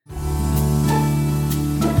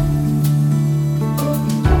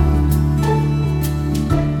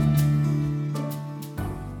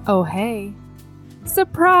Oh, hey.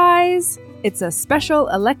 Surprise! It's a special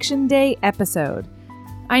Election Day episode.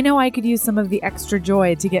 I know I could use some of the extra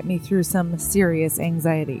joy to get me through some serious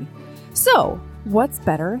anxiety. So, what's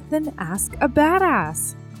better than Ask a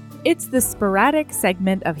Badass? It's the sporadic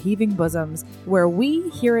segment of Heaving Bosoms where we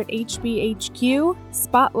here at HBHQ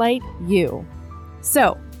spotlight you.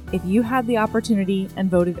 So, if you had the opportunity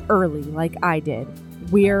and voted early like I did,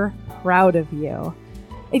 we're proud of you.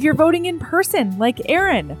 If you're voting in person like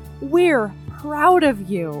Aaron, we're proud of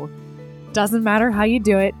you. Doesn't matter how you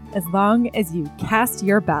do it, as long as you cast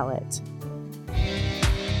your ballot.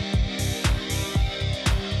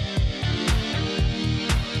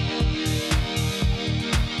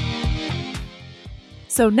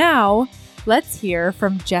 So now, let's hear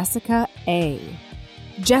from Jessica A.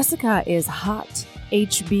 Jessica is hot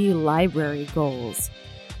HB library goals.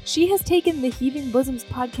 She has taken the Heaving Bosoms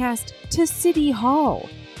podcast to City Hall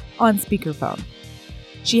on speakerphone.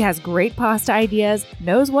 She has great pasta ideas,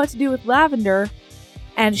 knows what to do with lavender,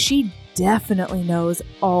 and she definitely knows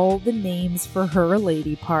all the names for her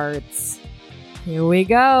lady parts. Here we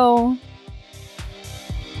go.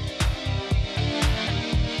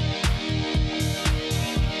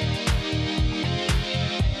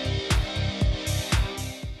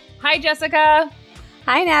 Hi, Jessica.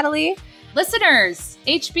 Hi, Natalie. Listeners,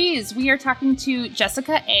 HBs, we are talking to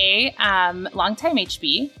Jessica A., longtime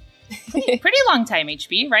HB. Pretty long time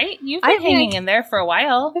HB, right? You've been hanging in there for a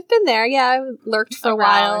while. I've been there, yeah. I lurked for a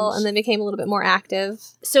while and then became a little bit more active.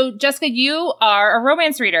 So, Jessica, you are a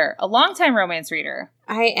romance reader, a longtime romance reader.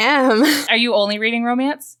 I am. Are you only reading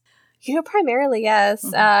romance? Primarily, yes.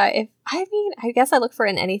 Mm-hmm. I guess I look for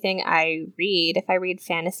in anything I read. If I read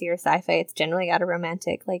fantasy or sci-fi, it's generally got a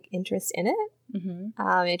romantic interest in it.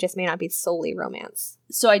 Mm-hmm. It just may not be solely romance.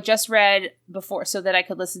 So I just read before, so that I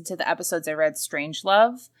could listen to the episodes, I read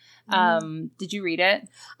Strangelove. Did you read it?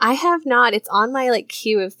 I have not. It's on my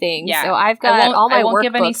queue of things. Yeah. So I've got all my workbooks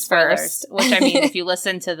give any spoilers, first. Which I mean, if you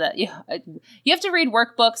listen to the, you have to read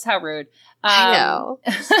workbooks. How rude! I know.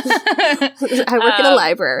 I work in a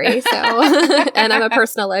library, so and I'm a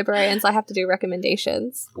personal librarian, so I have to do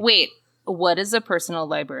recommendations. Wait, what is a personal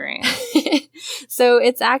librarian? So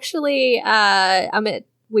it's actually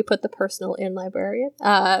we put the personal in librarian,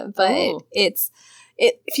 but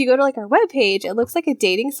if you go to our webpage, it looks like a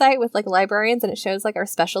dating site with librarians, and it shows our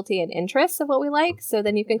specialty and interests of what we like. So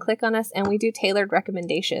then you can click on us and we do tailored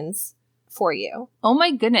recommendations for you. Oh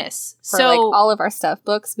my goodness. For all of our stuff,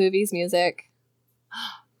 books, movies, music.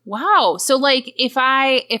 Wow. So if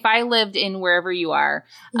I lived in wherever you are,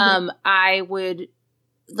 mm-hmm. I would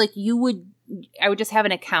just have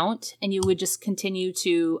an account and you would just continue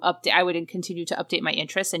to update. I would continue to update my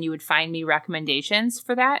interests and you would find me recommendations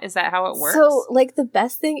for that. Is that how it works? So the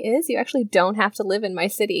best thing is you actually don't have to live in my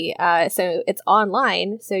city. So it's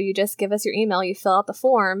online. So you just give us your email, you fill out the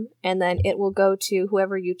form, and then it will go to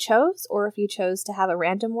whoever you chose. Or if you chose to have a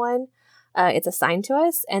random one, it's assigned to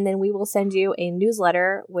us. And then we will send you a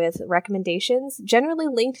newsletter with recommendations, generally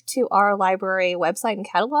linked to our library website and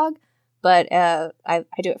catalog. But I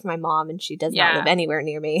do it for my mom, and she does not live anywhere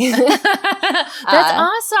near me. That's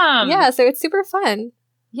awesome. Yeah, so it's super fun.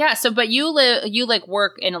 Yeah, but you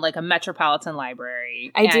work in a metropolitan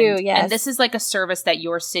library. I do, yes. And this is a service that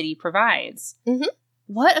your city provides. Mm-hmm.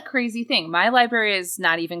 What a crazy thing. My library is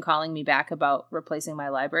not even calling me back about replacing my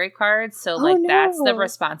library cards. So that's the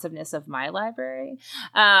responsiveness of my librry.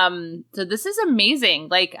 So this is amazing.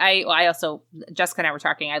 I also, Jessica and I were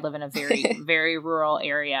talking, I live in a very, very rural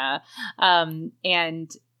area.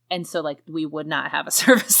 And so we would not have a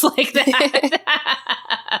service like that.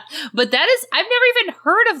 But that is, I've never even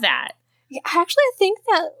heard of that. Yeah, actually, I think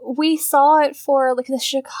that we saw it for the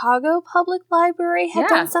Chicago Public Library had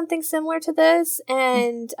done something similar to this,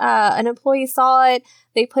 and an employee saw it.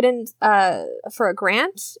 They put in for a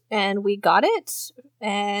grant, and we got it.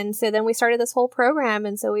 And so then we started this whole program,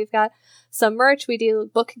 and so we've got some merch. We do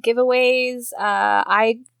book giveaways.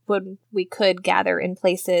 We could gather in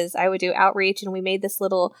places. I would do outreach, and we made this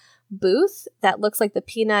little booth that looks like the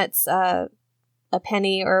Peanuts, a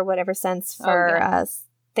penny or whatever cents for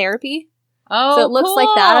therapy. Oh, so it looks like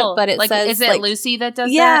that, but it says... Is it Lucy that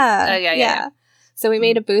does that? Oh, yeah. So we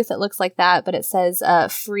made a booth that looks like that, but it says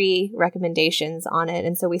free recommendations on it.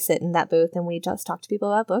 And so we sit in that booth and we just talk to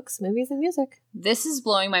people about books, movies, and music. This is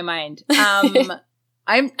blowing my mind.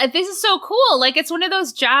 This is so cool. It's one of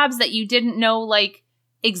those jobs that you didn't know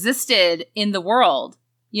existed in the world.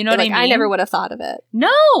 You know what I mean? I never would have thought of it.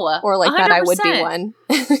 No. Or 100%. That I would be one.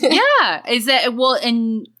 Yeah. Is that,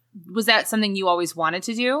 and was that something you always wanted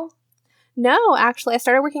to do? No, actually, I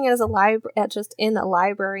started working as just in a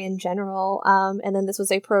library in general. And then this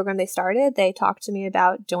was a program they started. They talked to me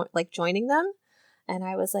about joining them. And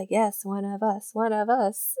I was like, yes, one of us.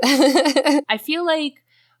 I feel like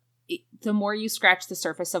the more you scratch the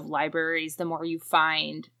surface of libraries, the more you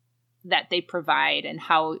find that they provide and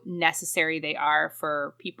how necessary they are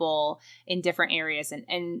for people in different areas.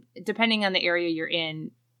 And depending on the area you're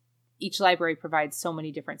in, each library provides so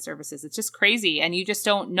many different services. It's just crazy. And you just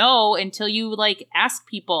don't know until you ask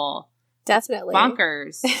people. Definitely.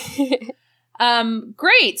 Bonkers.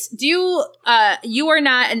 Great. Do you, you are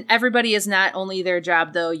not, and everybody is not only their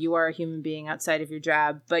job, though. You are a human being outside of your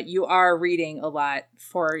job, but you are reading a lot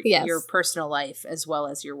for your personal life as well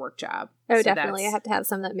as your work job. Oh, so definitely. I have to have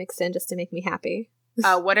some of that mixed in just to make me happy.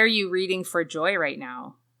 What are you reading for joy right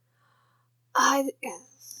now? I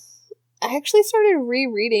actually started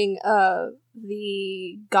rereading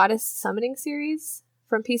the Goddess Summoning series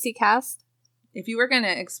from PC Cast. If you were going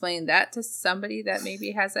to explain that to somebody that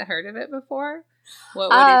maybe hasn't heard of it before, what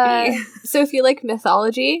would it be? So if you like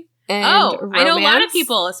mythology and romance, I know a lot of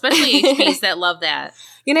people, especially HPs, that love that.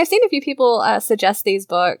 I've seen a few people suggest these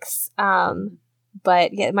books,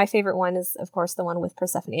 but yeah, my favorite one is, of course, the one with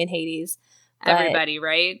Persephone and Hades. Everybody,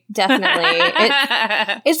 right? Definitely.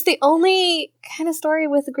 It's the only kind of story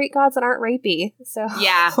with Greek gods that aren't rapey. So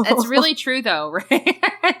yeah, it's really true, though,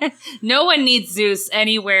 right? No one needs Zeus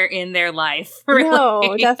anywhere in their life. Really.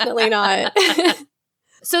 No, definitely not.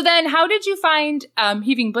 So then how did you find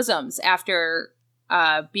Heaving Bosoms after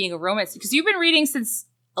being a romance? Because you've been reading since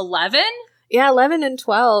 11? Yeah, 11 and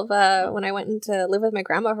 12. When I went to live with my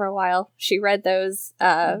grandma for a while, she read those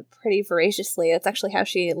pretty voraciously. That's actually how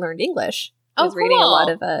she learned English. Was reading a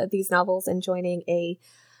lot of these novels and joining a,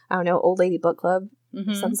 old lady book club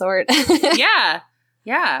of some sort. Yeah.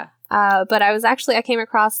 But I came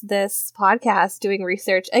across this podcast doing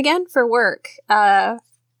research, again, for work.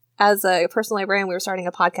 As a personal librarian, we were starting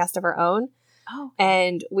a podcast of our own. Oh.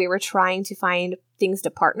 And we were trying to find things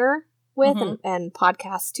to partner with and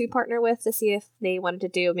podcasts to partner with to see if they wanted to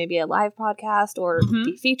do maybe a live podcast or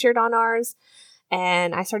be featured on ours.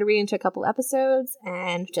 And I started reading to a couple episodes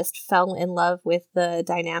and just fell in love with the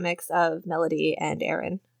dynamics of Melody and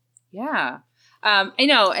Aaron. Yeah. I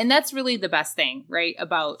know. And that's really the best thing, right,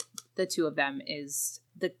 about the two of them is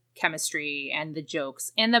the chemistry and the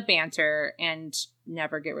jokes and the banter, and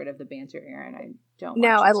never get rid of the banter, Aaron. I don't.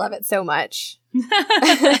 No, I love it so much.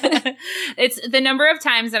 It's the number of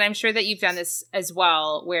times, and I'm sure that you've done this as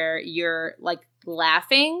well, where you're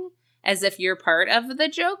laughing as if you're part of the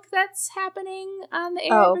joke that's happening on the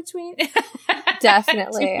air between.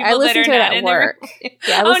 Definitely. I listen to it at work.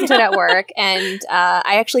 Yeah, I listen to it at work. And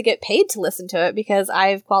I actually get paid to listen to it because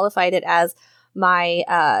I've qualified it as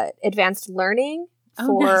my advanced learning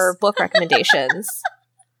for book recommendations.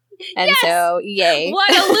 And so, yay. What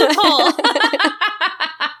a loophole.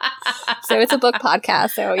 So it's a book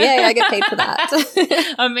podcast. So yay, I get paid for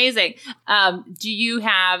that. Amazing. Do you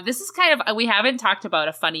have, this is kind of, we haven't talked about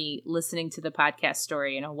a funny listening to the podcast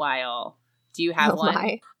story in a while. Do you have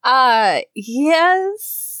one?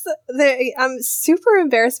 Yes. I'm super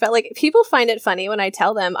embarrassed about, people find it funny when I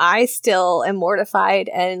tell them. I still am mortified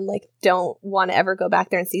and don't want to ever go back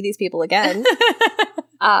there and see these people again.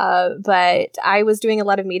 But I was doing a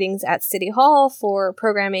lot of meetings at City Hall for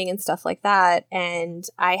programming and stuff like that. And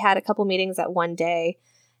I had a couple meetings at one day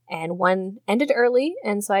and one ended early.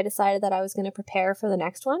 And so I decided that I was going to prepare for the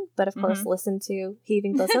next one. But of course, listen to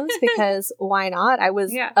Heaving Bosoms because why not? I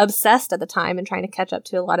was obsessed at the time and trying to catch up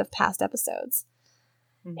to a lot of past episodes.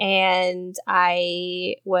 And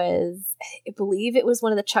I believe it was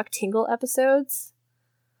one of the Chuck Tingle episodes.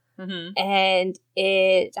 And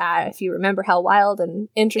it, if you remember how wild and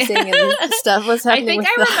interesting and stuff was happening.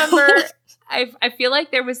 I remember, I feel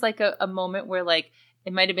like there was a moment where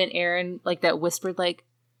it might have been Aaron that whispered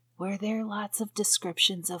were there lots of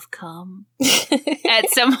descriptions of cum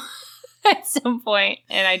at some point?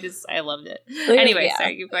 And I loved it. Anyway,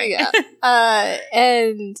 sorry, keep going.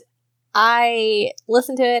 And I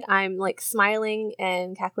listened to it. I'm smiling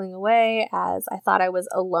and cackling away as I thought I was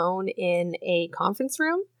alone in a conference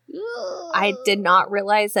room. I did not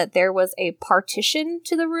realize that there was a partition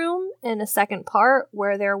to the room in a second part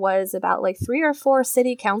where there was about 3 or 4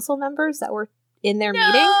 city council members that were in their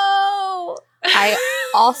meeting. I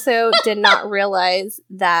also did not realize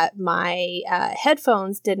that my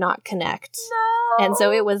headphones did not connect. No. And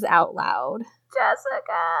so it was out loud.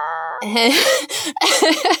 Jessica.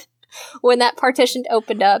 When that partition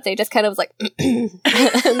opened up, they just kind of and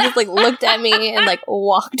just looked at me and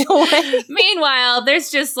walked away. Meanwhile, there's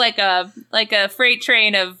just a freight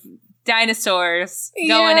train of dinosaurs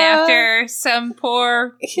going after some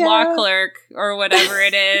poor law clerk or whatever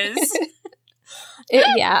it is.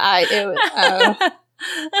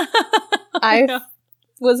 I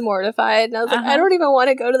was mortified, and I was like, I don't even want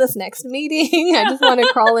to go to this next meeting. I just want to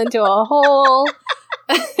crawl into a hole.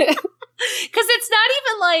 Because it's not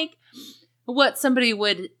even like what somebody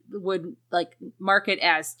would like market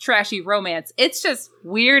as trashy romance. It's just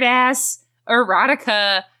weird ass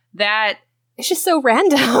erotica that it's just so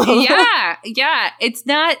random. yeah. It's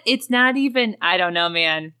not even, I don't know,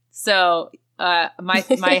 man. So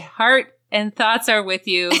my heart and thoughts are with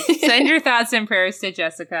you. Send your thoughts and prayers to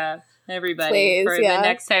Jessica, everybody, please, for the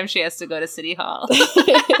next time she has to go to City Hall.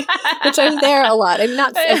 Which I'm there a lot. I'm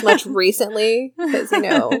not as much recently because,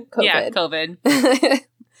 COVID. Yeah, COVID.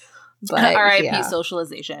 But RIP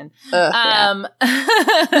socialization.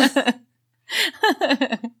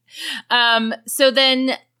 So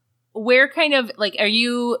then where kind of like, are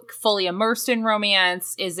you fully immersed in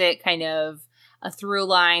romance? Is it kind of a through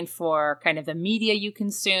line for kind of the media you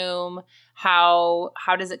consume? How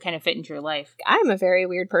does it kind of fit into your life? I'm a very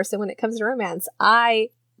weird person when it comes to romance. I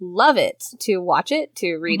love it to watch it,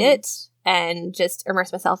 to read it, and just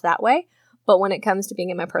immerse myself that way. But when it comes to being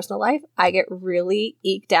in my personal life, I get really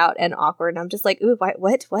eked out and awkward. And I'm just like, ooh,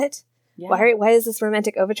 what? Yeah. Why is this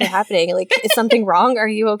romantic overture happening? Like, is something wrong? Are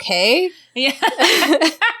you okay? Yeah.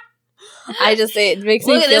 It makes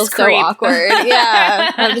me feel so awkward.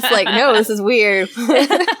 Yeah. I'm just like, no, this is weird.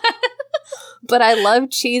 But I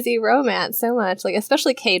love cheesy romance so much, like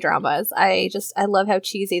especially K-dramas. I love how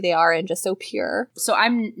cheesy they are and just so pure. So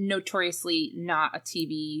I'm notoriously not a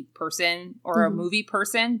TV person or a movie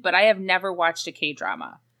person, but I have never watched a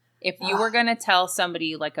K-drama. If you were going to tell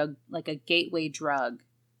somebody like a gateway drug,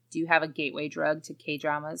 do you have a gateway drug to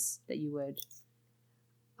K-dramas that you would?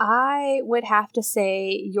 I would have to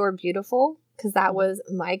say You're Beautiful, because that was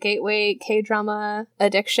my gateway K-drama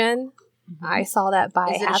addiction. I saw that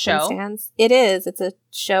by happenstance. It is. It's a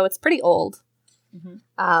show. It's pretty old.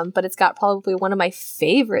 But it's got probably one of my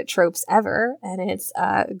favorite tropes ever, and it's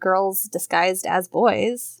girls disguised as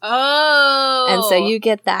boys. Oh! And so you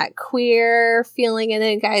get that queer feeling, and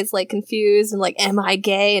then guys like confused and like, am I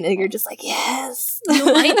gay? And you're just like, yes.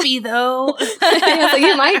 You might be, though. So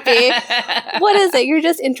you might be. What is it? You're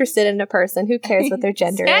just interested in a person. Who cares what their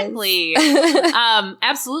gender is? Exactly.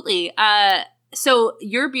 Absolutely. So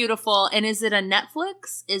You're Beautiful, and is it a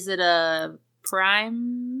Netflix? Is it a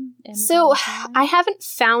Prime? So I haven't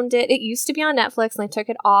found it. It used to be on Netflix, and I took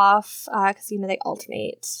it off because they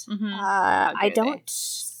alternate. I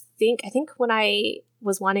think when I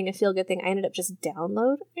was wanting a feel good thing, I ended up just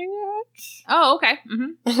downloading it. Oh, okay.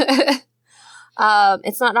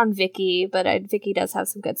 It's not on Viki, but Viki does have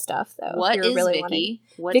some good stuff though. What is Viki?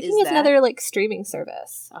 Viki is another like streaming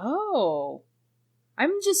service. Oh,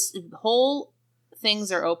 I'm just whole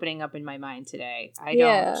things are opening up in my mind today. I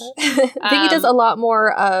don't. Viki does a lot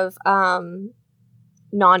more of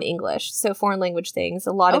non-English, so foreign language things.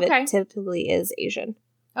 A lot of it typically is Asian.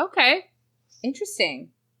 Okay, interesting.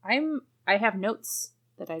 I have notes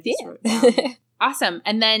that I just wrote down. Awesome.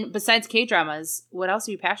 And then besides K-dramas, what else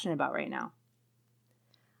are you passionate about right now?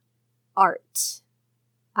 Art.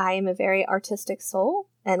 I am a very artistic soul,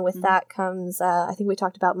 and with that comes I think we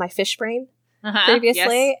talked about my fish brain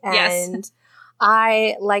previously, and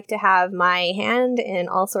I like to have my hand in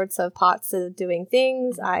all sorts of pots of doing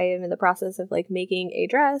things. I am in the process of like making a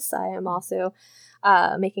dress. I am also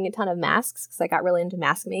making a ton of masks because I got really into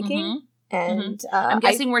mask making. And I'm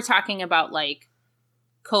guessing we're talking about like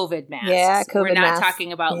COVID masks. Yeah, COVID We're not masks.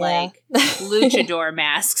 talking about like luchador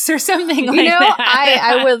masks or something like that.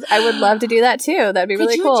 I would love to do that too. That'd be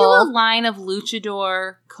really cool. Could you do a line of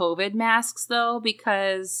luchador COVID masks though?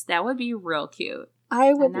 Because that would be real cute.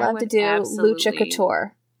 I would love to do Lucha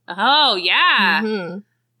Couture. Oh, yeah.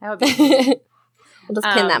 That would be cool. We'll just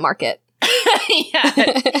pin that market.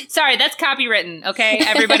 Yeah. Sorry, that's copywritten, okay?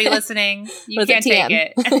 Everybody listening, you can't take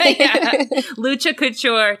it. Lucha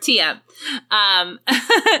Couture TM.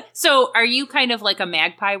 So are you kind of like a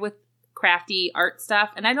magpie with crafty art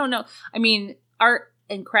stuff? And I don't know. I mean, art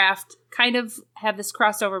and craft kind of have this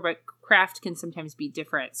crossover, but craft can sometimes be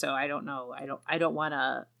different. So I don't know. I don't want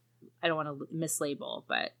to mislabel,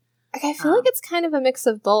 but I feel like it's kind of a mix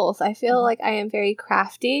of both. I feel like I am very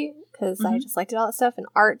crafty because I just like to do all that stuff, and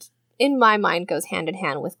art in my mind goes hand in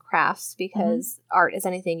hand with crafts because art is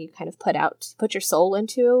anything you kind of put your soul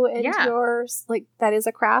into, and yours like that is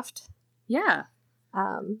a craft. Yeah.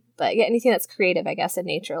 But yeah, anything that's creative, I guess, in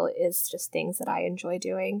nature is just things that I enjoy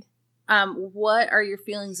doing. What are your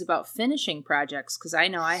feelings about finishing projects? Because I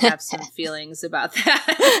know I have some feelings about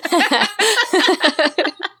that.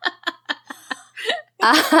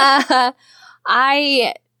 I'm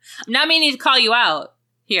not meaning to call you out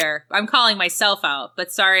here. I'm calling myself out,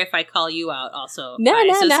 but sorry if I call you out also. No,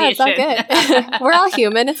 it's all good. We're all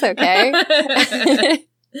human. It's okay.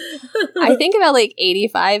 I think about like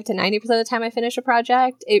 85 to 90% of the time I finish a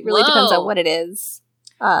project. It really depends on what it is.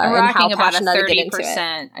 I'm rocking and how passionate about a 30%. I get into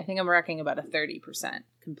it. I think I'm rocking about a 30%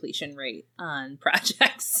 completion rate on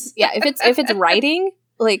projects. Yeah, if it's writing,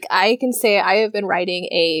 like I can say I have been writing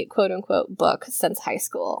a quote unquote book since high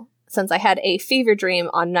school. Since I had a fever dream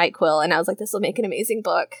on NyQuil, and I was like, this will make an amazing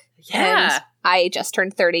book. Yeah. And I just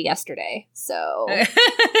turned 30 yesterday, so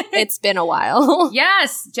it's been a while.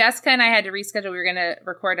 Yes, Jessica and I had to reschedule. We were going to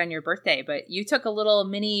record on your birthday, but you took a little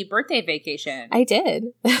mini birthday vacation. I did.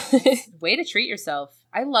 Way to treat yourself.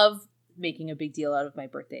 I love making a big deal out of my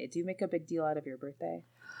birthday. Do you make a big deal out of your birthday?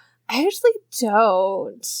 I actually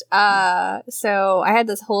don't. So I had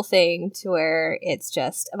this whole thing to where it's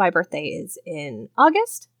just my birthday is in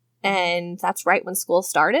August. And that's right when school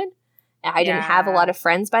started. I didn't have a lot of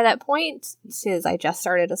friends by that point because I just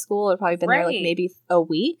started a school. I'd probably been there like maybe a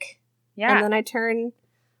week. Yeah. And then I turned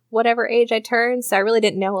whatever age I turned. So I really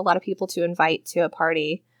didn't know a lot of people to invite to a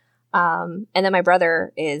party. And then my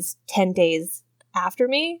brother is 10 days after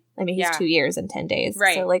me. I mean, he's 2 years and 10 days.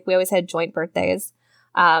 Right. So like we always had joint birthdays.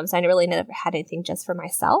 So I really never had anything just for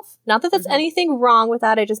myself. Not that that's anything wrong with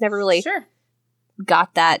that. I just never really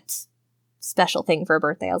got that special thing for a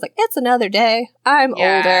birthday. I was like, it's another day. I'm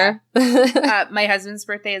older. My husband's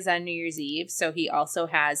birthday is on New Year's Eve, so he also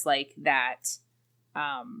has like that,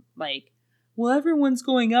 well, everyone's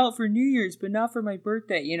going out for New Year's, but not for my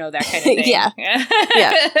birthday. You know, that kind of thing. Yeah.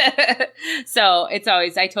 So it's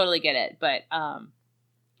always, I totally get it, but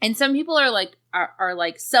and some people are like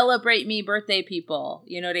celebrate me birthday people.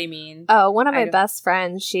 You know what I mean? Oh, one of my best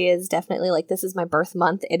friends, she is definitely like, this is my birth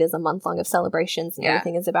month. It is a month long of celebrations and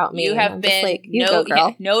everything is about me. You have been like, go,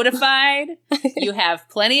 girl. Notified. You have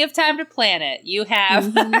plenty of time to plan it. You have.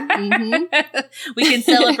 We can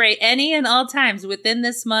celebrate any and all times within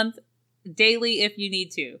this month daily if you need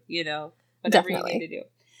to, you know, whatever you need to do.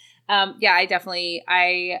 I definitely,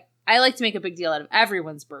 I like to make a big deal out of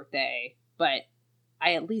everyone's birthday, but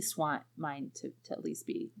I at least want mine to at least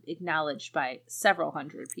be acknowledged by several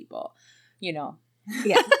hundred people, you know.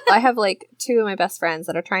 Yeah. I have like two of my best friends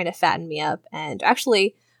that are trying to fatten me up. And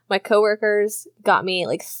actually, my coworkers got me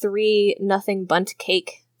like 3 nothing bundt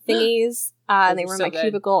cake thingies. And they were in my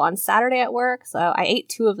cubicle on Saturday at work. So I ate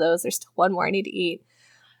 2 of those. There's still 1 more I need to eat.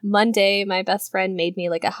 Monday, my best friend made me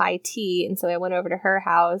like a high tea. And so I went over to her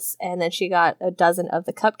house and then she got a dozen of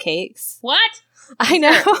the cupcakes. What? I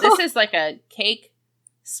know. This is like a cake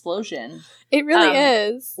explosion. It really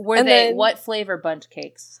is. What flavor bundt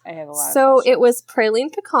cakes? I have a lot. So it was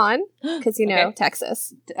praline pecan because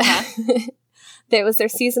Texas. There was their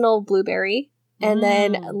seasonal blueberry, and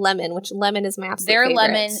then lemon, which lemon is my absolute favorite.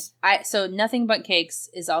 Lemon. So Nothing Bundt Cakes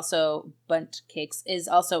is also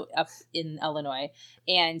up in Illinois,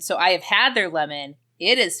 and so I have had their lemon.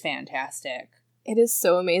 It is fantastic. It is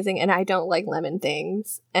so amazing, and I don't like lemon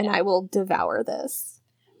things, and I will devour this.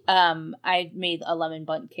 I made a lemon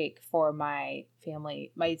bundt cake for my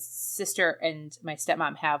family. My sister and my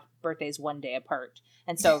stepmom have birthdays 1 day apart.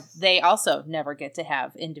 And so they also never get to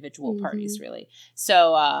have individual parties really.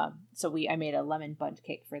 So, I made a lemon bundt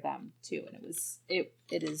cake for them too. And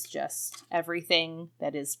it is just everything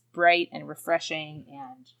that is bright and refreshing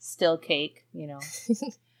and still cake, you know.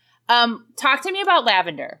 Talk to me about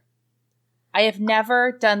lavender. I have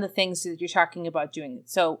never done the things that you're talking about doing.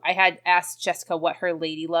 So I had asked Jessica what her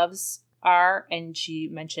lady loves are, and she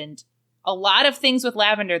mentioned a lot of things with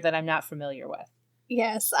lavender that I'm not familiar with.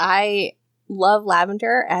 Yes, I love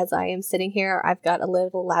lavender. As I am sitting here, I've got a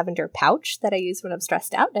little lavender pouch that I use when I'm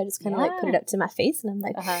stressed out. I just kind of like put it up to my face, and I'm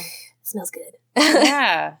like, it smells good.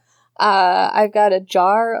 Yeah. I've got a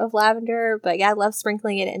jar of lavender, but I love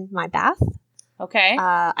sprinkling it in my bath. Okay.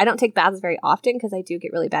 I don't take baths very often because I do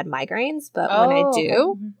get really bad migraines, but when I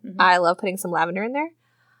do, I love putting some lavender in there.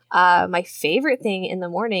 My favorite thing in the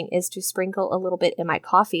morning is to sprinkle a little bit in my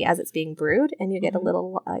coffee as it's being brewed, and you get a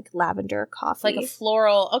little like lavender coffee. Like a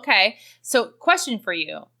floral. Okay. So question for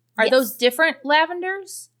you. Are those different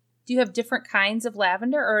lavenders? Do you have different kinds of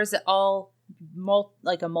lavender, or is it all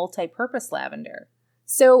like a multi-purpose lavender?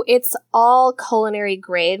 So it's all culinary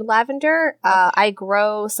grade lavender. I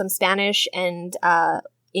grow some Spanish and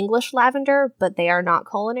English lavender, but they are not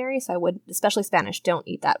culinary. So I would, especially Spanish, don't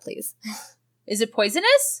eat that, please. Is it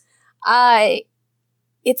poisonous?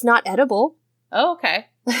 It's not edible. Oh, okay.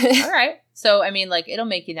 All right. So, I mean, like, it'll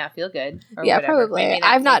make you not feel good. Or yeah, whatever. probably.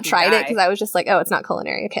 I've not tried it because I was just like, oh, it's not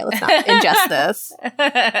culinary. Okay, let's not ingest this.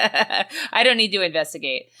 I don't need to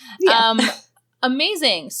investigate. Yeah.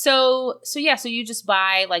 Amazing. So you just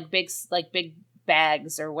buy like big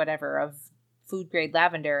bags or whatever of food grade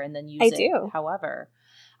lavender and then use it. However,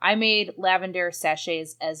 I made lavender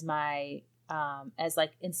sachets as my as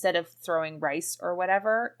like instead of throwing rice or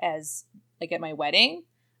whatever as like at my wedding,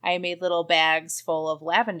 I made little bags full of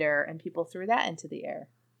lavender and people threw that into the air.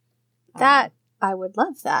 That I would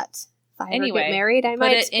love that. If I ever get married, I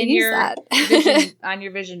might use that. On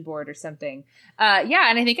your vision board or something. Yeah,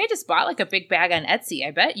 and I think I just bought like a big bag on Etsy.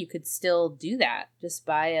 I bet you could still do that. Just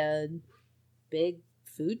buy a big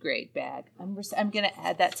food grade bag. I'm going to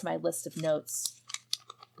add that to my list of notes.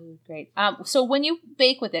 Food grade. So when you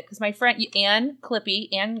bake with it, because my friend Ann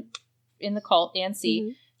Clippy, Ann in the cult, Ann C,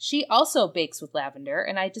 mm-hmm. she also bakes with lavender,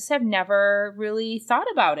 and I just have never really thought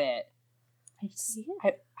about it.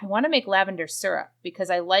 I want to make lavender syrup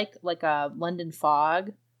because I like a London Fog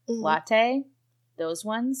mm-hmm. latte, those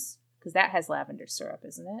ones, because that has lavender syrup,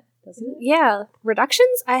 isn't it? Doesn't it? Yeah.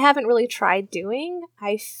 Reductions I haven't really tried doing.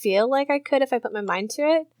 I feel like I could if I put my mind to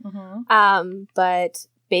it. Mm-hmm. But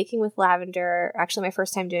baking with lavender, actually my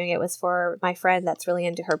first time doing it was for my friend that's really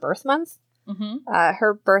into her birth month. Mm-hmm.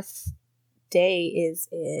 Her birthday is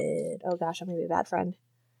in, oh gosh, I'm going to be a bad friend,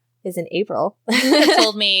 is in April. You could have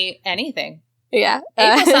told me anything. Yeah.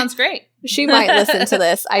 April sounds great. She might listen to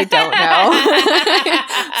this. I don't know.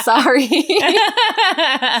 Sorry.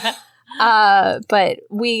 But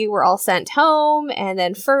we were all sent home and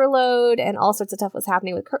then furloughed and all sorts of stuff was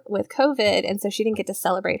happening with COVID. And so she didn't get to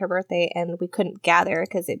celebrate her birthday and we couldn't gather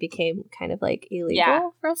because it became kind of like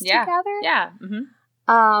illegal for us to gather. Yeah.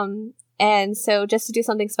 Mm-hmm. And so just to do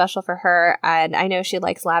something special for her, and I know she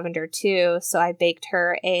likes lavender too, so I baked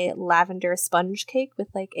her a lavender sponge cake with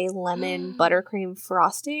like a lemon buttercream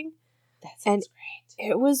frosting. That sounds great.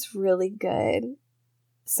 It was really good.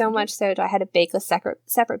 So much so I had to bake a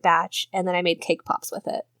separate batch, and then I made cake pops with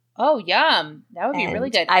it. Oh, yum. That would be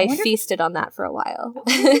really good. I feasted on that for a while.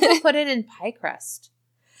 People put it in pie crust.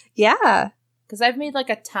 Yeah. Because I've made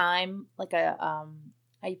like a thyme,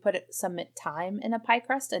 I put some thyme in a pie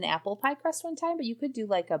crust, an apple pie crust one time, but you could do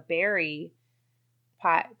like a berry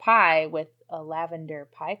pie with a lavender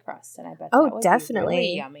pie crust, and I bet that would definitely be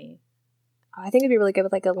really yummy. I think it'd be really good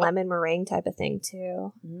with like a lemon meringue type of thing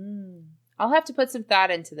too. I'll have to put some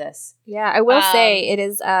thought into this. Yeah, I will say it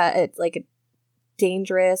is it's like a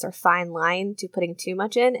dangerous or fine line to putting too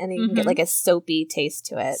much in, and then you can get like a soapy taste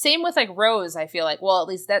to it. Same with like rose, I feel like. Well, at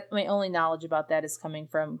least that my only knowledge about that is coming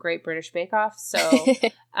from Great British Bake Off. So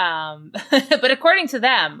but according to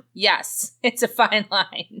them, yes, it's a fine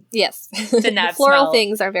line. Yes. To not floral smell.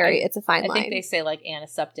 Things are it's a fine line. I think they say like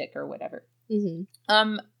antiseptic or whatever.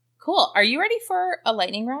 Mm-hmm. Cool. Are you ready for a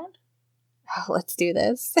lightning round? Oh, let's do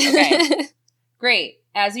this. Okay. Great.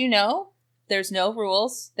 As you know, there's no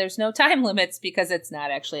rules. There's no time limits because it's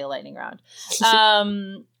not actually a lightning round.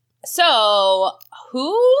 So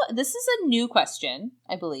this is a new question,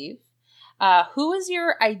 I believe. Who is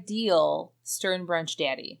your ideal Stern Brunch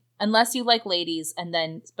daddy? Unless you like ladies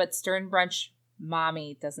but Stern Brunch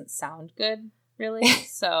mommy doesn't sound good, really.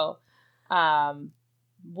 So,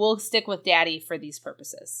 we'll stick with daddy for these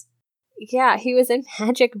purposes. Yeah, he was in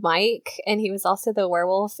Magic Mike, and he was also the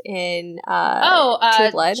werewolf in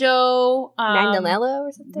True Blood. Joe Manganiello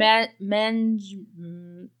or something?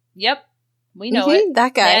 Yep, we know it.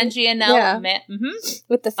 That guy. Manganiello. Yeah.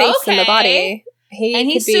 With the face and the body.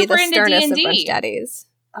 He's could be the sternest of Brunch daddies.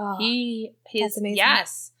 Oh, that's amazing.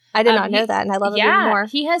 Yes. I did not know that, and I love him even more.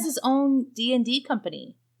 He has his own D&D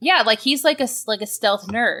company. Yeah, like he's like a stealth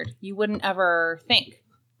nerd. You wouldn't ever think.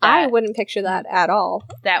 I wouldn't picture that at all.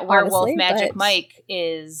 That werewolf Magic Mike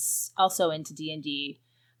is also into D&D.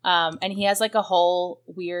 And he has like a whole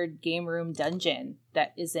weird game room dungeon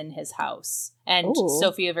that is in his house. And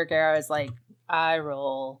Sofia Vergara is like, I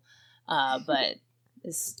roll, but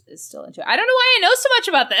is still into it. I don't know why I know so much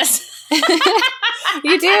about this.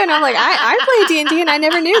 You do, and I'm like, I play D&D and I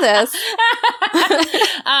never knew this.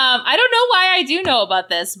 I don't know why I do know about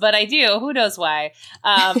this, but I do. Who knows why?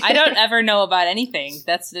 I don't ever know about anything.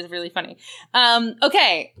 That's just really funny.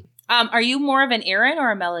 Okay. Are you more of an Aaron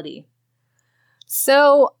or a Melody?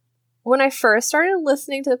 So when I first started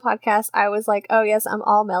listening to the podcast, I was like, oh yes, I'm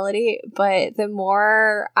all Melody. But the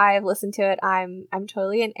more I've listened to it, I'm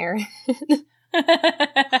totally an Aaron.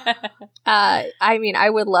 I mean, I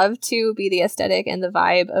would love to be the aesthetic and the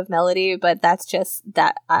vibe of Melody, but that's just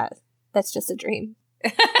a dream.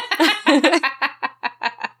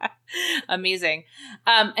 Amazing.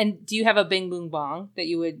 And do you have a Bing Boom Bong that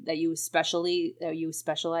you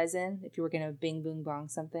specialize in if you were going to Bing Boom Bong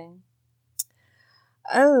something?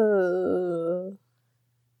 Oh.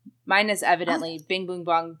 Mine is evidently Bing Boom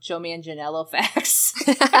Bong Joe Manganiello facts.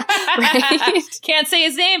 Right? Can't say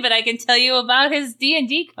his name, but I can tell you about his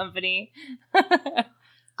D&D company.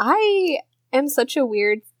 I am such a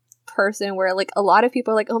weird person where like a lot of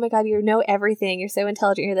people are like, oh my god, you know everything, you're so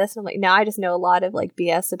intelligent, you're this, and I'm like, no, I just know a lot of like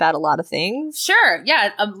BS about a lot of things. Sure,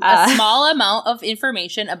 yeah, a small amount of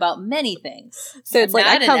information about many things. So it's like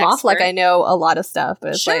I come off like I know a lot of stuff,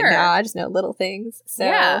 but it's like, no, I just know little things. So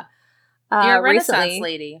yeah, you're a Renaissance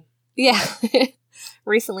lady. Yeah.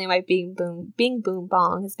 Recently, my Bing Boom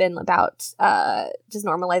Bong has been about just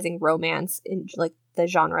normalizing romance in like the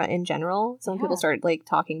genre in general. So when people start like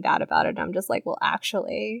talking bad about it, I'm just like, well,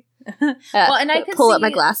 actually, well, and I could pull up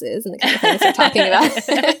my glasses and the kind of things they're talking about.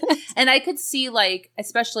 And I could see, like,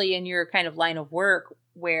 especially in your kind of line of work,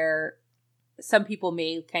 where some people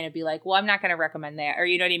may kind of be like, well, I'm not going to recommend that, or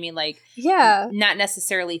you know what I mean, like, not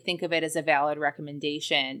necessarily think of it as a valid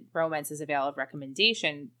recommendation. Romance is a valid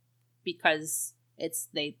recommendation because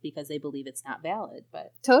they believe it's not valid.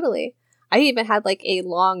 But totally, I even had like a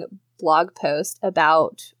long blog post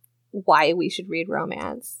about why we should read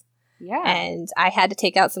romance. Yeah. And I had to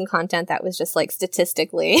take out some content that was just like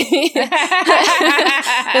statistically it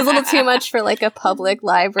was a little too much for like a public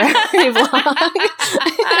library blog.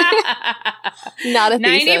 Not a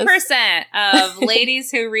thesis. 90% of ladies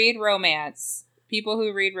who read romance, people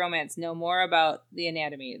who read romance, know more about the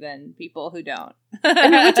anatomy than people who don't.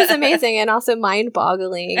 Which is amazing and also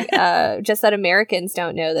mind-boggling, just that Americans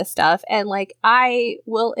don't know this stuff. And like, I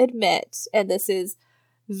will admit, and this is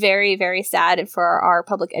very, very sad for our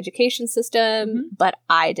public education system, but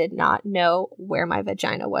I did not know where my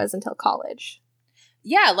vagina was until college.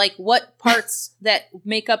 Yeah, like what parts that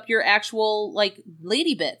make up your actual like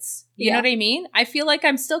lady bits. You know what I mean? I feel like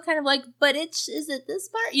I'm still kind of like, but is it this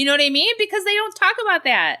part? You know what I mean? Because they don't talk about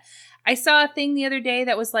that. I saw a thing the other day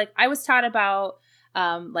that was like, I was taught about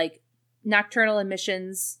like nocturnal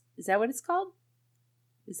emissions. Is that what it's called?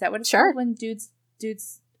 Is that what it's called when dudes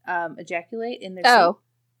ejaculate in their sleep?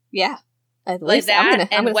 Yeah. At like least that,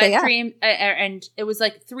 I'm gonna wet say dream, and it was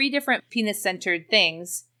like 3 different penis-centered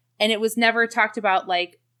things, and it was never talked about.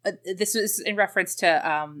 Like this was in reference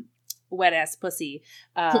to wet ass pussy.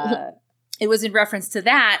 It was in reference to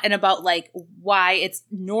that, and about like why it's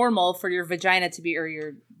normal for your vagina to be, or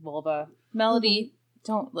your vulva. Melody,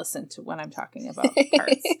 don't listen to when I'm talking about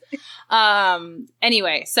parts.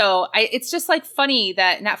 Anyway, so it's just like funny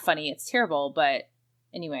that, not funny, it's terrible, but.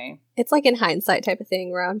 Anyway, it's like in hindsight type of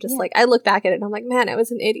thing where I'm just like, I look back at it and I'm like, man, I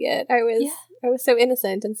was an idiot. I was so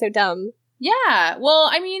innocent and so dumb. Yeah. Well,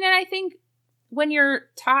 I mean, and I think when you're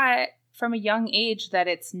taught from a young age that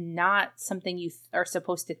it's not something you are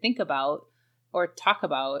supposed to think about or talk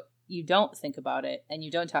about, you don't think about it and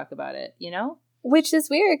you don't talk about it, you know? Which is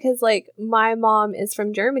weird because, like, my mom is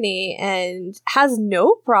from Germany and has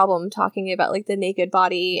no problem talking about, like, the naked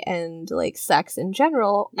body and, like, sex in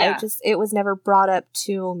general. Yeah. It was never brought up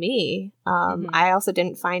to me. I also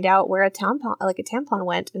didn't find out where a tampon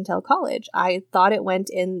went until college. I thought it went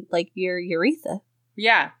in, like, your urethra.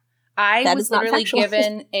 Yeah. I was literally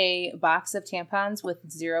given a box of tampons with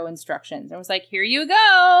 0 instructions. I was like, here you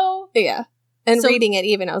go. Yeah. And so, reading it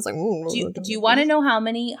even, I was like, do you want to know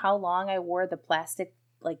how long I wore the plastic,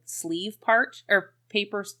 like, sleeve part or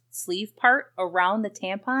paper sleeve part around the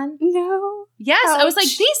tampon? No. Yes. Ouch. I was like,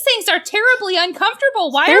 these things are terribly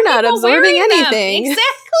uncomfortable. Why They're are not people absorbing wearing anything? Them?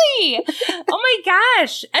 Exactly. Oh my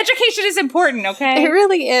gosh. Education is important, okay? It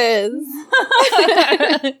really is.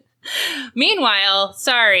 Meanwhile,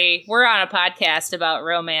 sorry, we're on a podcast about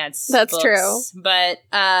romance. That's books, true. But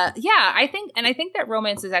yeah, I think that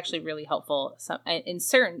romance is actually really helpful in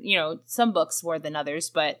certain, some books more than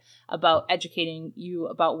others, but about educating you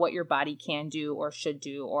about what your body can do or should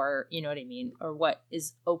do, or you know what I mean, or what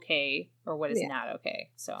is okay or what is not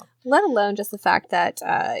okay. So let alone just the fact that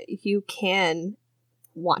you can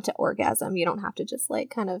want to orgasm. You don't have to just like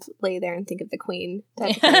kind of lay there and think of the queen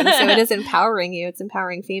type of thing. So it is empowering you. It's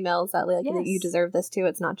empowering females that like that you deserve this too.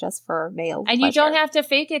 It's not just for male and pleasure. You don't have to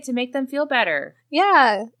fake it to make them feel better.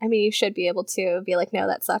 Yeah. I mean, you should be able to be like, no,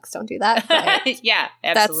 that sucks. Don't do that. But yeah,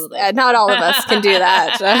 absolutely. Not all of us can do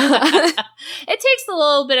that. It takes a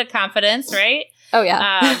little bit of confidence, right? Oh,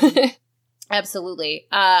 yeah. Absolutely.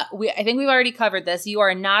 I think we've already covered this. You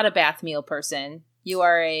are not a bath meal person. You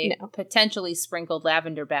are a potentially sprinkled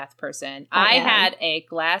lavender bath person. I had a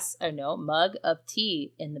mug of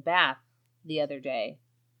tea in the bath the other day,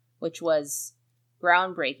 which was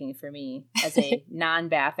groundbreaking for me as a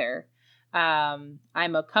non-bather. I'm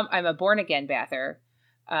a born again bather.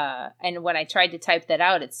 And when I tried to type that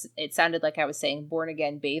out, it sounded like I was saying born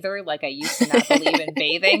again bather, like I used to not believe in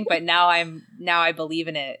bathing, but now I believe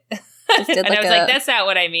in it. Just did and I was like, that's not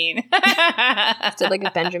what I mean. Did like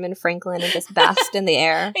a Benjamin Franklin and just basked in the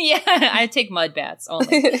air. Yeah, I take mud baths only.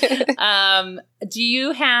 Do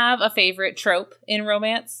you have a favorite trope in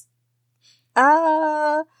romance?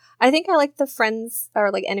 I think I like the friends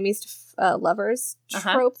or like enemies to lovers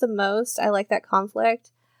trope the most. I like that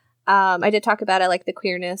conflict. I did talk about I like the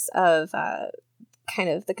queerness of kind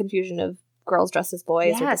of the confusion of girls dressed as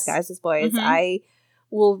boys or disguised as boys. I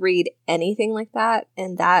will read anything like that,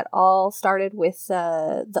 and that all started with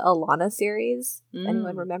the Alana series.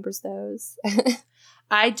 Anyone remembers those?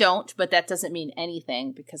 I don't, but that doesn't mean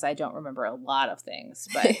anything because I don't remember a lot of things.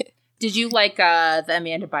 But did you like the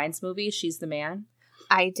Amanda Bynes movie, She's the Man?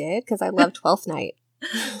 I did, because I love Twelfth Night.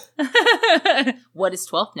 What is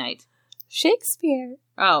Twelfth Night? Shakespeare.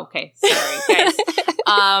 Oh, okay. Sorry, guys.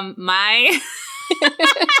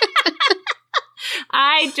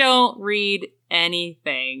 I don't read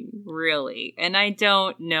anything, really. And I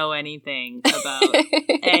don't know anything about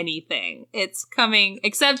anything. It's coming,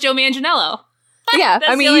 except Joe Manganiello. Yeah,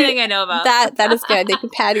 That's the only thing I know about. That is good. They can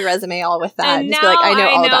pad your resume all with that. And just now be like, I know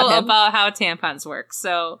all about him. about how tampons work.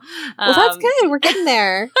 So, well, that's good. We're getting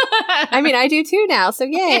there. I mean, I do too now. So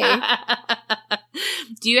yay. Yeah.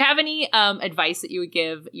 Do you have any advice that you would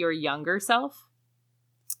give your younger self?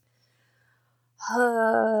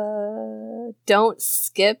 Don't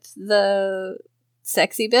skip the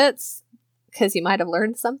sexy bits because you might have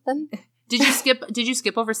learned something. Did you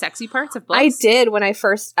skip over sexy parts of books? I did when I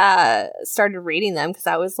first started reading them because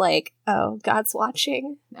I was like, oh, God's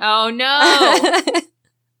watching. Oh no.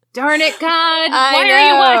 Darn it, God. Why are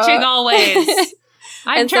you watching always?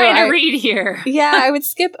 I'm trying to read here. Yeah, I would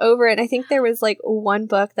skip over it. I think there was like one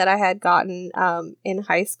book that I had gotten in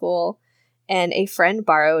high school and a friend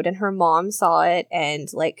borrowed and her mom saw it and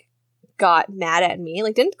like got mad at me.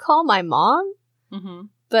 Like didn't call my mom. Mm-hmm.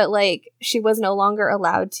 But, like, she was no longer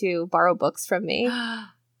allowed to borrow books from me. And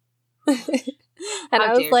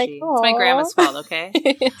I was like, It's my grandma's fault, okay?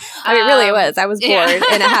 I mean, really it was. I was bored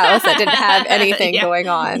in a house that didn't have anything going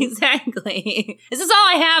on. Exactly. This is all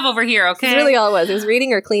I have over here, okay? This is really all it was. It was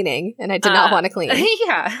reading or cleaning, and I did not want to clean.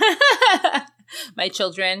 Yeah. My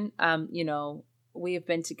children, we have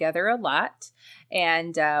been together a lot,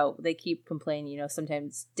 and they keep complaining,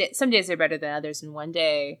 sometimes, some days are better than others, and one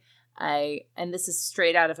day... and this is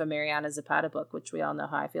straight out of a Mariana Zapata book, which we all know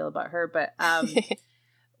how I feel about her, but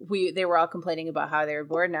they were all complaining about how they were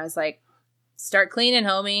bored, and I was like, start cleaning,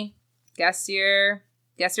 homie. Guess you're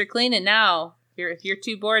cleaning now. If you're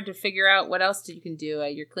too bored to figure out what else you can do,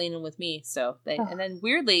 you're cleaning with me. So and then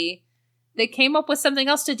weirdly, they came up with something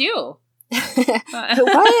else to do.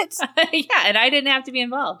 What? Yeah, and I didn't have to be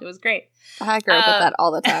involved. It was great. I grew up with that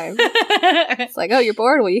all the time. It's like, oh, you're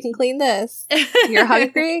bored? Well, you can clean this. You're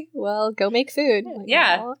hungry? Well, go make food. Like,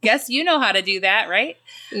 yeah, oh. Guess you know how to do that, right?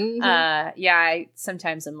 Mm-hmm.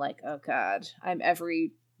 Sometimes I'm like, oh God, I'm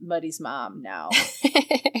everybody's mom now.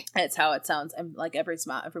 That's how it sounds. I'm like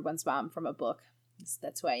everyone's mom from a book.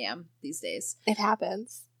 That's who I am these days. It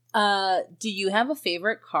happens. Do you have a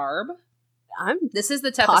favorite carb? This is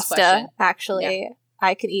the toughest pasta, question. Actually. Yeah.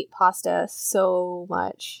 I could eat pasta so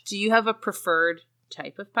much. Do you have a preferred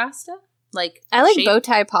type of pasta? I like bow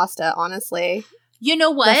tie pasta, honestly. You know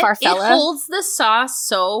what? It holds the sauce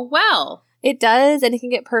so well. It does, and it can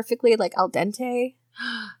get perfectly al dente.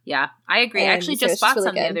 Yeah, I agree. I actually just bought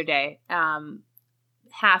some the other day.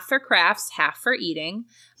 Half for crafts, half for eating.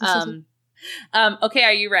 Okay,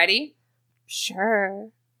 are you ready? Sure.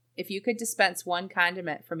 If you could dispense one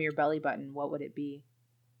condiment from your belly button, what would it be?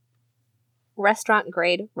 Restaurant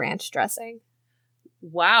grade ranch dressing.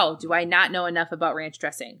 Wow, do I not know enough about ranch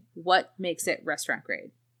dressing? What makes it restaurant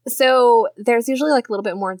grade? So there's usually a little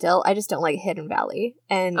bit more dill. I just don't like Hidden Valley,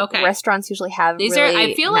 and restaurants usually have these really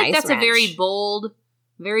I feel like nice that's ranch. a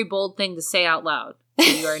very bold thing to say out loud.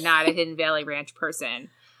 You are not a Hidden Valley ranch person.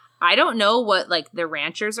 I don't know what the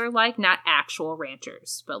ranchers are like, not actual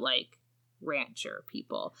ranchers, but rancher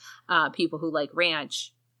people, people who like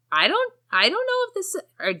ranch. I don't know if this.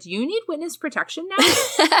 Or do you need witness protection now?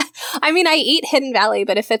 I mean, I eat Hidden Valley,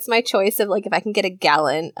 but if it's my choice of if I can get a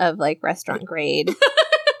gallon of restaurant grade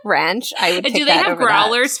ranch, I would. Pick do they that have over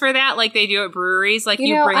growlers that. For that, like they do at breweries?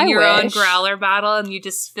 You bring your own growler bottle and you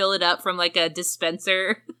just fill it up from a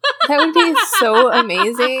dispenser. That would be so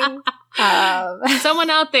amazing. Someone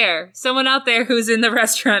out there who's in the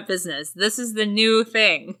restaurant business. This is the new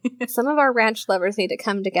thing. Some of our ranch lovers need to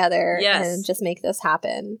come together and just make this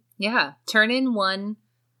happen. Yeah. Turn in one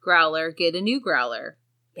growler, get a new growler,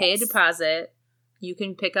 pay a deposit. You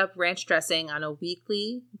can pick up ranch dressing on a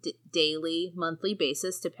weekly, daily, monthly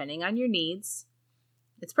basis, depending on your needs.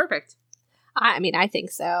 It's perfect. I mean, I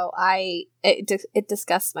think so. It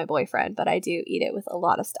disgusts my boyfriend, but I do eat it with a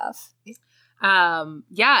lot of stuff.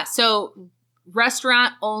 Yeah, so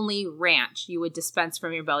restaurant only ranch you would dispense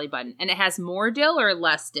from your belly button, and it has more dill or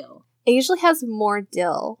less dill? It usually has more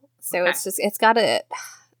dill, so okay.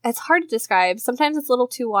 It's hard to describe. Sometimes it's a little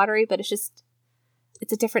too watery, but it's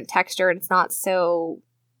a different texture, and it's not so,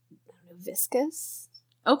 I don't know, viscous.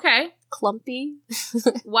 Okay. Clumpy.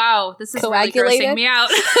 Wow, this is really grossing me out.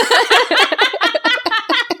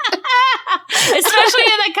 Especially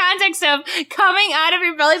in the context of coming out of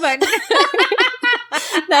your belly button.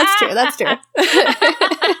 That's true.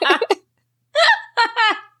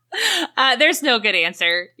 There's no good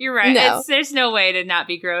answer. You're right. No. There's no way to not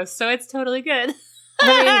be gross, so it's totally good.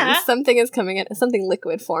 I mean, something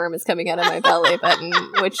liquid form is coming out of my belly button,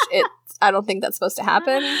 which I don't think that's supposed to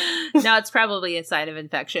happen. No, it's probably a sign of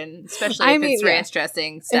infection, especially if it's ranch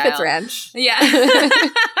dressing style. If it's ranch. Yeah.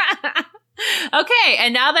 Okay,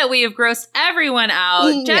 and now that we have grossed everyone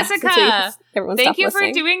out, Jessica, thank you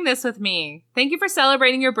for doing this with me. Thank you for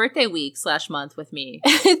celebrating your birthday week / month with me.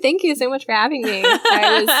 Thank you so much for having me.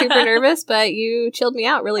 I was super nervous, but you chilled me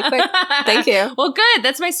out really quick. Thank you. Well, good.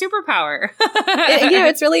 That's my superpower.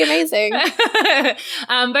 It's really amazing. But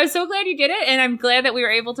I'm so glad you did it, and I'm glad that we were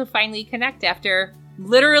able to finally connect after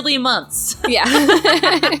literally months. Yeah.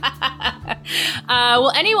 Well,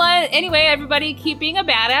 anyway, everybody, keep being a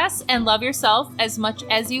badass and love yourself as much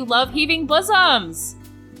as you love heaving bosoms.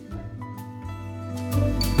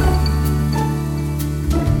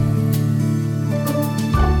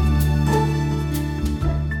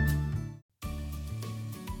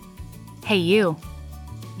 Hey, you.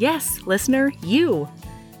 Yes, listener, you.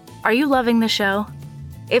 Are you loving the show?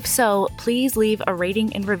 If so, please leave a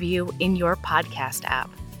rating and review in your podcast app.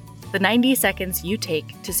 The 90 seconds you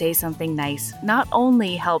take to say something nice not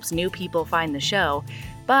only helps new people find the show,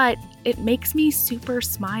 but it makes me super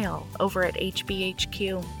smile over at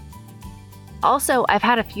HBHQ. Also, I've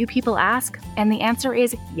had a few people ask, and the answer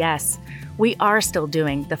is yes. We are still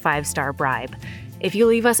doing the 5-star bribe. If you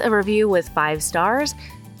leave us a review with 5 stars,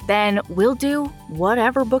 then we'll do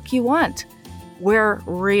whatever book you want. We're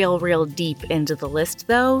real deep into the list,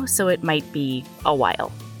 though, so it might be a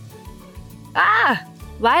while.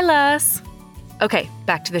 Lilas! Okay,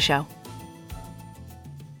 back to the show.